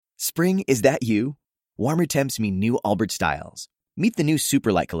Spring, is that you? Warmer temps mean new Allbirds styles. Meet the new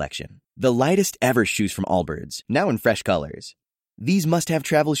Superlight collection, the lightest ever shoes from Allbirds, now in fresh colors. These must-have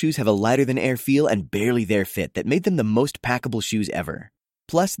travel shoes have a lighter-than-air feel and barely there fit that made them the most packable shoes ever.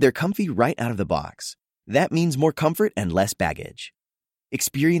 Plus, they're comfy right out of the box. That means more comfort and less baggage.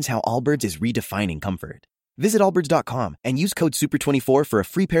 Experience how Allbirds is redefining comfort. Visit allbirds.com and use code SUPER24 for a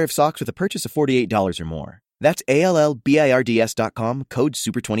free pair of socks with a purchase of $48 or more. That's ALLBIRDS.com, code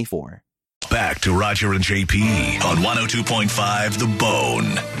SUPER24. Back to Roger and JP on 102.5 The Bone.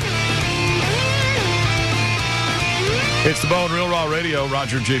 It's The Bone, Real Raw Radio,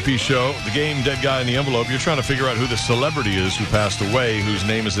 Roger and JP show. The game, Dead Guy in the Envelope. You're trying to figure out who the celebrity is who passed away, whose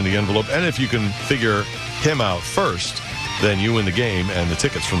name is in the envelope. And if you can figure him out first, then you win the game and the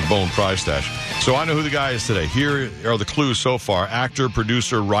tickets from the Bone Prize Stash. So I know who the guy is today. Here are the clues so far. Actor,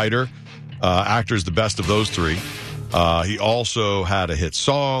 producer, writer. Actor's the best of those three. He also had a hit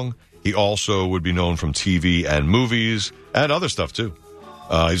song. He also would be known from TV and movies and other stuff, too.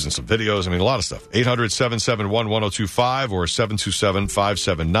 He's in some videos. I mean, a lot of stuff. 800-771-1025 or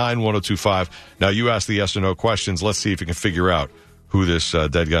 727-579-1025. Now, you ask the yes or no questions. Let's see if you can figure out who this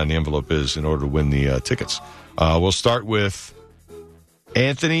dead guy in the envelope is in order to win the tickets. We'll start with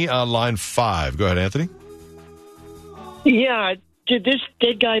Anthony on line 5. Go ahead, Anthony. Yeah. Did this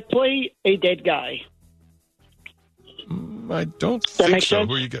dead guy play a dead guy? I don't think so.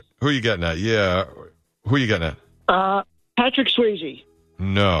 Who are you getting at? Yeah. Who are you getting at? Patrick Swayze.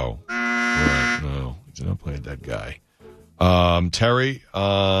 No. Right, no. He did not play a dead guy. Terry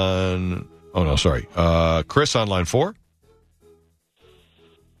on... Oh, no, sorry. Chris on line 4.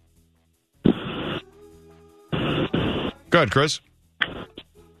 Go ahead, Chris.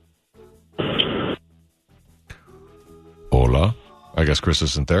 Hola. I guess Chris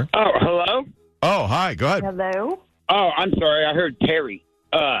isn't there. Oh, hello? Oh, hi. Go ahead. Hello? Oh, I'm sorry. I heard Terry.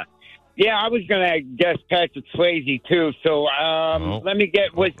 Yeah, I was going to guess Patrick Swayze, too. So, let me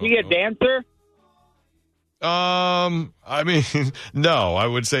get... Was he a dancer? I mean, no. I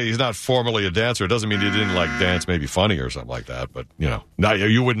would say he's not formally a dancer. It doesn't mean he didn't, dance maybe funny or something like that. But,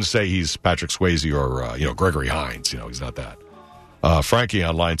 you wouldn't say he's Patrick Swayze or, Gregory Hines. He's not that. Frankie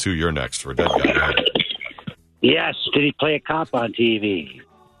on line 2, you're next for a dead guy. Yes. Did he play a cop on TV?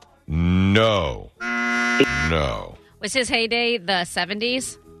 No. Was his heyday the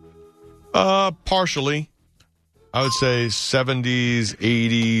 70s? Partially. I would say 70s,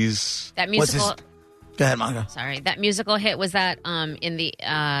 80s. That musical... Go ahead, Monica. Sorry. That musical hit, was that in the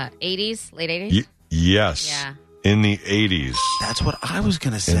 80s, late 80s? Yes. Yeah. In the 80s. That's what I was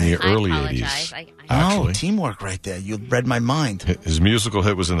going to say. In the early 80s. No, teamwork right there. You read my mind. His musical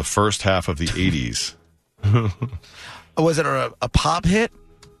hit was in the first half of the 80s. Was it a pop hit?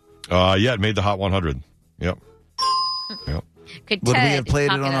 Yeah, it made the Hot 100. Yep. Would we have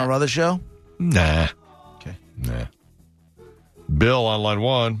played it on our other show? Nah. Okay. Nah. Bill on line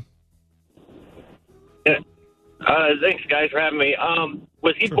 1. Thanks, guys, for having me.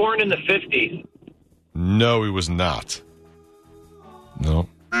 Was he born in the 50s? No, he was not. No.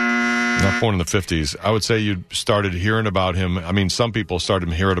 Not born in the 50s. I would say you started hearing about him. I mean, some people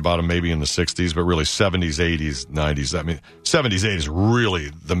started hearing about him maybe in the 60s, but really 70s, 80s, 90s. I mean, 70s, 80s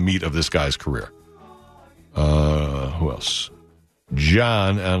really the meat of this guy's career. Who else?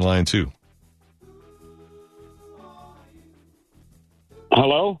 John on line 2.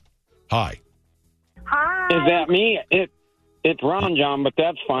 Hello? Hi. Hi. Is that me? It's Ron John, but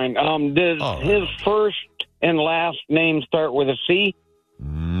that's fine. Does his first and last name start with a C?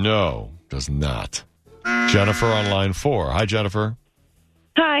 No, does not. Jennifer on line 4. Hi, Jennifer.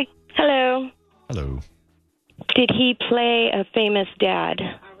 Hi. Hello. Hello. Did he play a famous dad?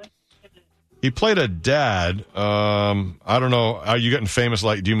 He played a dad. I don't know. Are you getting famous?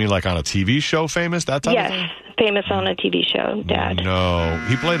 Do you mean on a TV show famous? That type of thing? Yes, famous on a TV show, dad. No.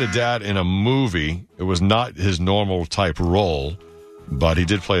 He played a dad in a movie. It was not his normal type role, but he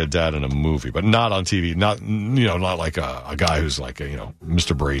did play a dad in a movie, but not on TV. Not like a guy who's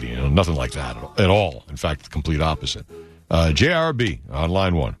Mr. Brady. Nothing like that at all. In fact, the complete opposite. JRB on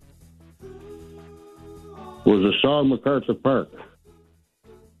line 1. Was the song MacArthur Park?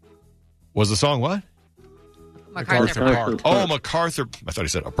 Was the song what? MacArthur Park. Oh, MacArthur. I thought he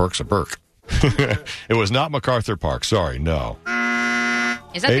said a Burke's a Burke. It was not MacArthur Park. Sorry, no.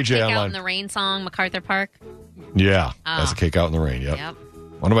 Is that AJ the Cake online. Out in the Rain song, MacArthur Park? Yeah, that's a Cake Out in the Rain, yep.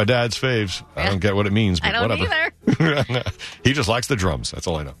 One of my dad's faves. I don't get what it means, but I don't whatever. either. He just likes the drums. That's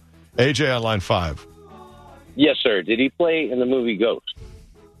all I know. AJ on line 5. Yes, sir. Did he play in the movie Ghost?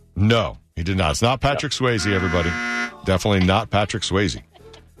 No, he did not. It's not Patrick Swayze, everybody. Definitely not Patrick Swayze.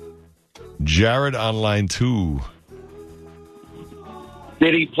 Jared on line 2.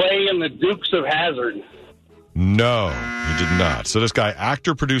 Did he play in the Dukes of Hazzard? No, he did not. So this guy,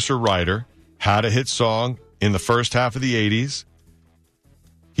 actor, producer, writer, had a hit song in the first half of the 80s.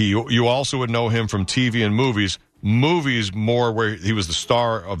 You also would know him from TV and movies. Movies more where he was the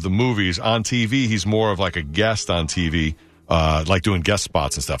star of the movies. On TV, he's more of like a guest on TV, like doing guest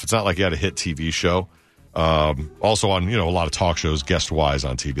spots and stuff. It's not like he had a hit TV show. Also on, a lot of talk shows, guest-wise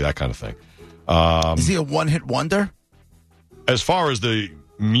on TV, that kind of thing. Is he a one-hit wonder? As far as the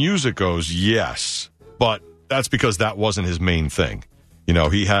music goes, yes. But that's because that wasn't his main thing.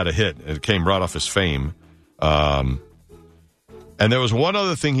 He had a hit. It came right off his fame. And there was one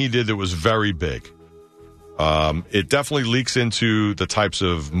other thing he did that was very big. It definitely leaks into the types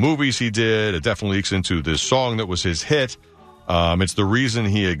of movies he did. It definitely leaks into this song that was his hit. It's the reason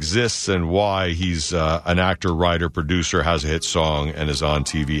he exists and why he's an actor, writer, producer, has a hit song, and is on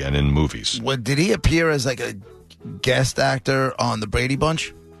TV and in movies. Did he appear as like a guest actor on The Brady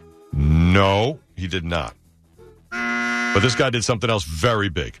Bunch? No, he did not. But this guy did something else very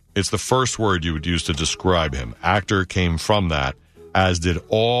big. It's the first word you would use to describe him. Actor came from that, as did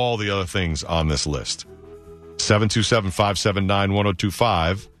all the other things on this list.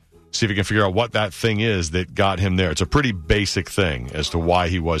 727-579-1025. See if you can figure out what that thing is that got him there. It's a pretty basic thing as to why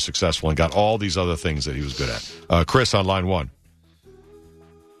he was successful and got all these other things that he was good at. Chris on line 1.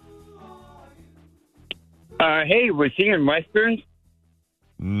 Hey, was he in Westerns?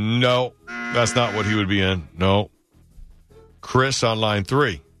 No, that's not what he would be in. No. Chris on line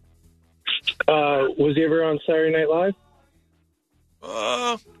 3. Was he ever on Saturday Night Live?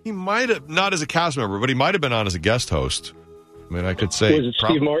 He might have, not as a cast member, but he might have been on as a guest host. I mean, I could say. Was it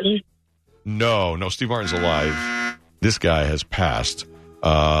Steve Martin? No, Steve Martin's alive. This guy has passed.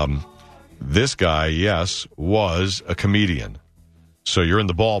 This guy, yes, was a comedian. So you're in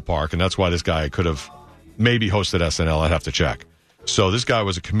the ballpark, and that's why this guy could have maybe hosted SNL. I'd have to check. So this guy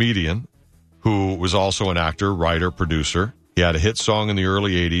was a comedian who was also an actor, writer, producer. He had a hit song in the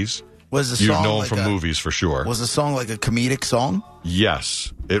early 80s. Was the You'd song know him like from movies for sure. Was the song like a comedic song?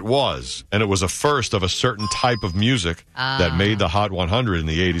 Yes, it was. And it was a first of a certain type of music that made the Hot 100 in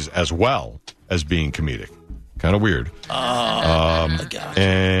the 80s as well as being comedic. Kind of weird.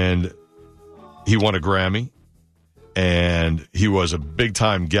 And he won a Grammy. And he was a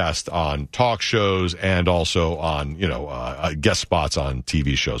big-time guest on talk shows and also on, guest spots on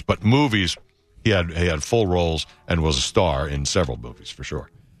TV shows. But movies, he had full roles and was a star in several movies for sure.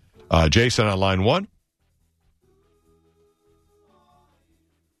 Jason on line 1.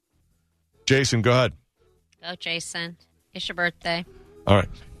 Jason, go ahead. Go, Jason. It's your birthday. All right.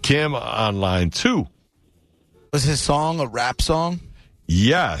 Kim on line 2. Was his song a rap song?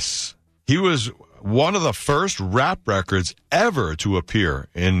 Yes. He was one of the first rap records ever to appear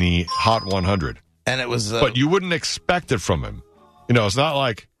in the Hot 100. And it was... but you wouldn't expect it from him. It's not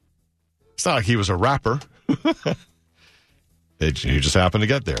like he was a rapper. You just happened to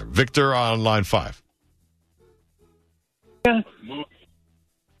get there. Victor on line 5. Yeah.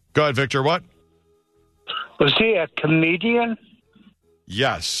 Go ahead, Victor. What? Was he a comedian?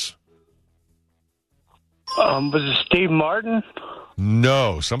 Yes. Was it Steve Martin?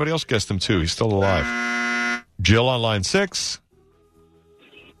 No. Somebody else guessed him, too. He's still alive. Jill on line 6.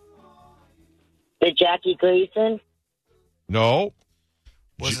 The Jackie Gleason? No.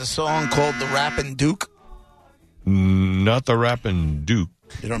 Was the song called The Rappin' Duke? Not The Rappin' Duke.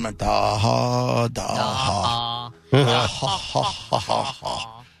 You don't remember? Da-ha.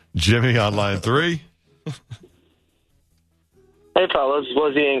 Jimmy on line 3. Hey, fellas.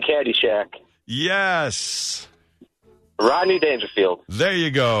 Was he in Caddyshack? Yes. Rodney Dangerfield. There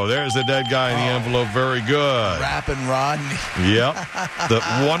you go. There's the dead guy in the envelope. Very good. Rappin' Rodney. Yep.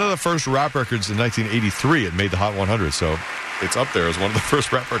 One of the first rap records in 1983. It made the Hot 100, so it's up there as one of the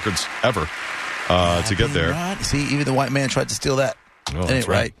first rap records ever to get there. See, even the white man tried to steal that. Oh, that ain't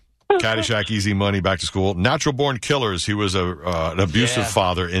right. Caddyshack, Easy Money, Back to School. Natural Born Killers, he was an abusive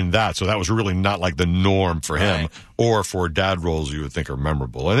father in that, so that was really not like the norm for him or for dad roles you would think are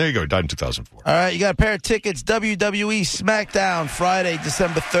memorable. And there you go, he died in 2004. All right, you got a pair of tickets, WWE SmackDown, Friday,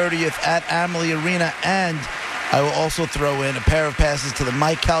 December 30th at Amalie Arena, and I will also throw in a pair of passes to the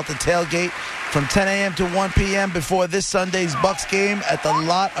Mike Calta tailgate from 10 a.m. to 1 p.m. before this Sunday's Bucks game at the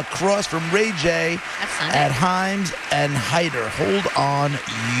lot across from Ray J at Himes and Hyder. Hold on,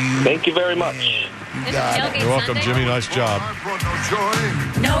 you. Thank you very much. You got it. You're welcome, Jimmy. Nice job.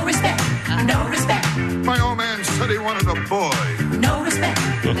 No respect. No respect. My old man said he wanted a boy. No respect.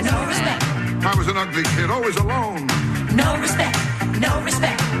 No respect. I was an ugly kid, always alone. No respect. No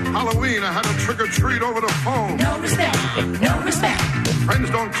respect. Halloween, I had a trick-or-treat over the phone. No respect. No respect. Friends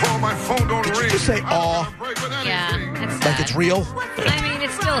don't call, my phone don't ring. Did you just say aw? Yeah, that's sad. Like it's real? I mean,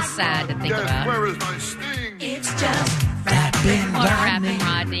 it's still sad to think about. Where is my sting? It's just rapping Poor rapping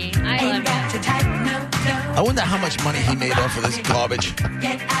Rodney. I love it. I wonder how much money he made off of this garbage.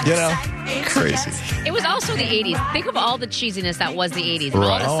 You know? Crazy. It was also the 80s. Think of all the cheesiness that was the 80s. Right.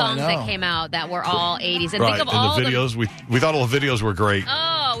 All the Oh, I songs know. that came out that were all 80s. And Right. think of And all the videos, we thought all the videos were great.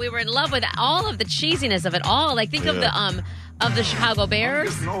 Oh, we were in love with all of the cheesiness of it all. Like think of the Chicago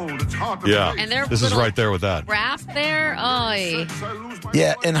Bears Yeah. and their This is little right there with that. rap there. Oh,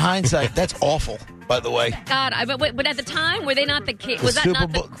 Yeah, in hindsight, that's awful, by the way. God! But at the time, were they not the kid? Was that Super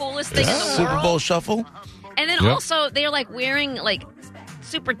not the Bowl- coolest thing in the Super world? Bowl shuffle? And then Yep. also they're like wearing like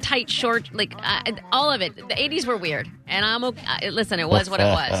super tight short, like all of it. The 80s were weird, and I'm okay. Listen, it was what it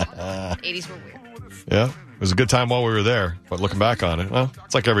was. 80s were weird. Yeah. It was a good time while we were there, but looking back on it, well,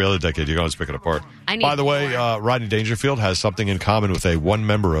 it's like every other decade. You can always pick it apart. By the way, Rodney Dangerfield has something in common with one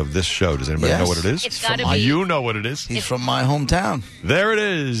member of this show. Does anybody know what it is? It's gotta be. You know what it is. He's from my hometown. There it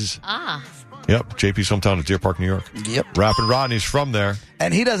is. Ah. Yep. JP's hometown is Deer Park, New York. Yep. Rappin' Rodney's from there.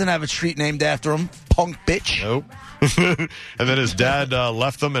 And he doesn't have a street named after him. Punk bitch. Nope. And then his dad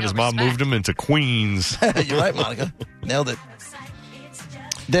left them, and his mom moved him into Queens. You're right, Monica. Nailed it.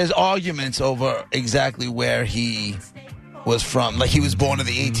 There's arguments over exactly where he was from. Like, he was born in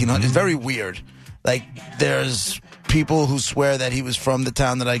the 1800s. It's very weird. Like, there's people who swear that he was from the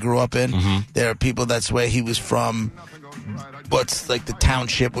town that I grew up in. Mm-hmm. There are people that swear he was from what's like the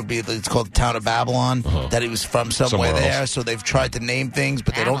township would be. It's called the town of Babylon. That he was from somewhere there. else. So they've tried to name things,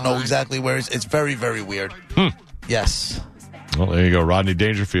 but they don't know exactly where. It's very, very weird. Yes. Well, there you go. Rodney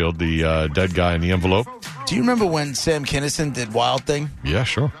Dangerfield, the dead guy in the envelope. Do you remember when Sam Kinison did Wild Thing? Yeah,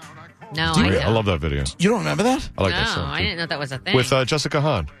 sure. No, I love that video. You don't remember that? I like no, that song. I too. didn't know that was a thing. With Jessica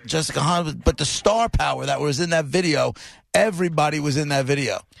Hahn. Jessica Hahn, but the star power that was in that video, everybody was in that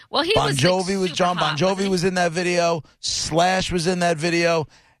video. Well, he Bon was Jovi like, was John Bon Jovi was in that video. Slash was in that video.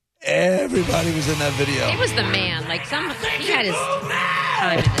 Everybody was in that video. He was the man. Like he had his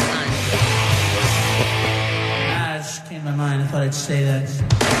time in the sun. It just came to my mind. I thought I'd say that.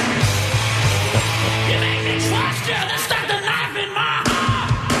 You make me trust you to stuck the knife in my heart.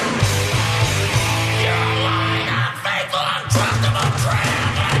 You're a lying, unfaithful, untrustable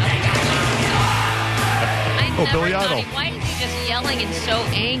Oh, Billy Idol. Why is he just yelling and so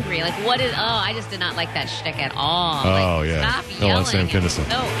angry? Like, what is... Oh, I just did not like that shtick at all. Oh, Like, yeah. Stop No, yelling. on Sam and Kinison.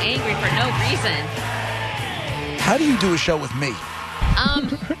 so angry for no reason. How do you do a show with me?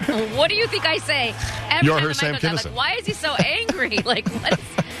 What do you think I say? Every You're time her the Sam mic goes out, Kinison. like, why is he so angry? Like, what is...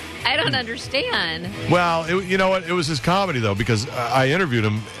 I don't understand. Well, you know what? It was his comedy, though, because I interviewed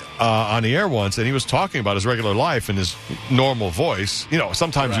him on the air once, and he was talking about his regular life in his normal voice. You know,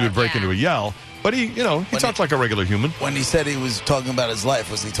 sometimes he would break into a yell, but he talked like a regular human. When he said he was talking about his life,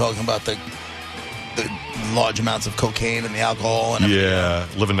 was he talking about the large amounts of cocaine and the alcohol and everything? Yeah,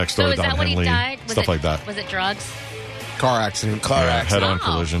 living next door So to is Don that when he Henley, died? stuff like that. Was it drugs? Car accident. Head-on Oh.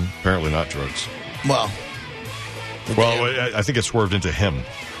 collision. Apparently not drugs. Well, I think it swerved into him.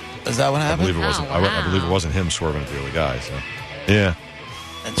 is that what I happened? believe it wasn't. Oh, I believe it wow. wasn't him swerving into the other guy. So, yeah.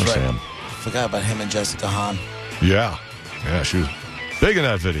 That's Poor right. Sam. Forgot about him and Jessica Hahn. Yeah, she was big in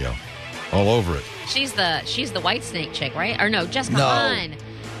that video, all over it. She's the White Snake chick, right? Or no, Jessica No. Hahn.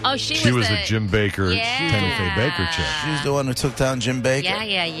 Oh, she was the Jim Baker, Yeah. Tammy Faye Baker chick. She's the one who took down Jim Baker.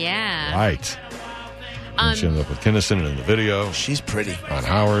 Yeah. Right. And she ended up with Kinison in the video. She's pretty. Ron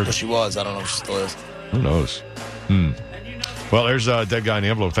Howard. Well, she was. I don't know if she still is. Who knows? Well, there's a dead guy in the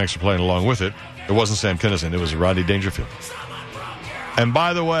envelope. Thanks for playing along with it. It wasn't Sam Kinison. It was Rodney Dangerfield. And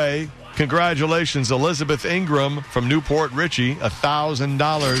by the way, congratulations, Elizabeth Ingram from Newport Richie,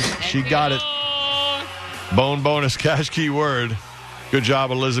 $1,000. She got it. Bone bonus cash keyword. Good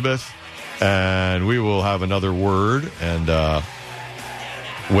job, Elizabeth. And we will have another word and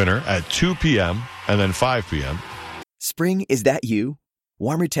winner at 2 p.m. and then 5 p.m. Spring, is that you?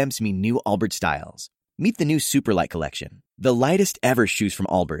 Warmer temps mean new Allbirds styles. Meet the new Superlight collection, the lightest ever shoes from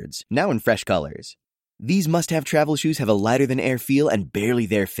Allbirds, now in fresh colors. These must-have travel shoes have a lighter-than-air feel and barely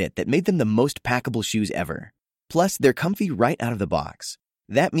there fit that made them the most packable shoes ever. Plus, they're comfy right out of the box.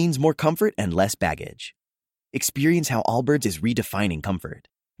 That means more comfort and less baggage. Experience how Allbirds is redefining comfort.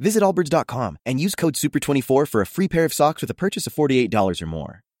 Visit allbirds.com and use code SUPER24 for a free pair of socks with a purchase of $48 or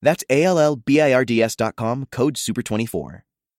more. That's ALLBIRDS.com, code SUPER24.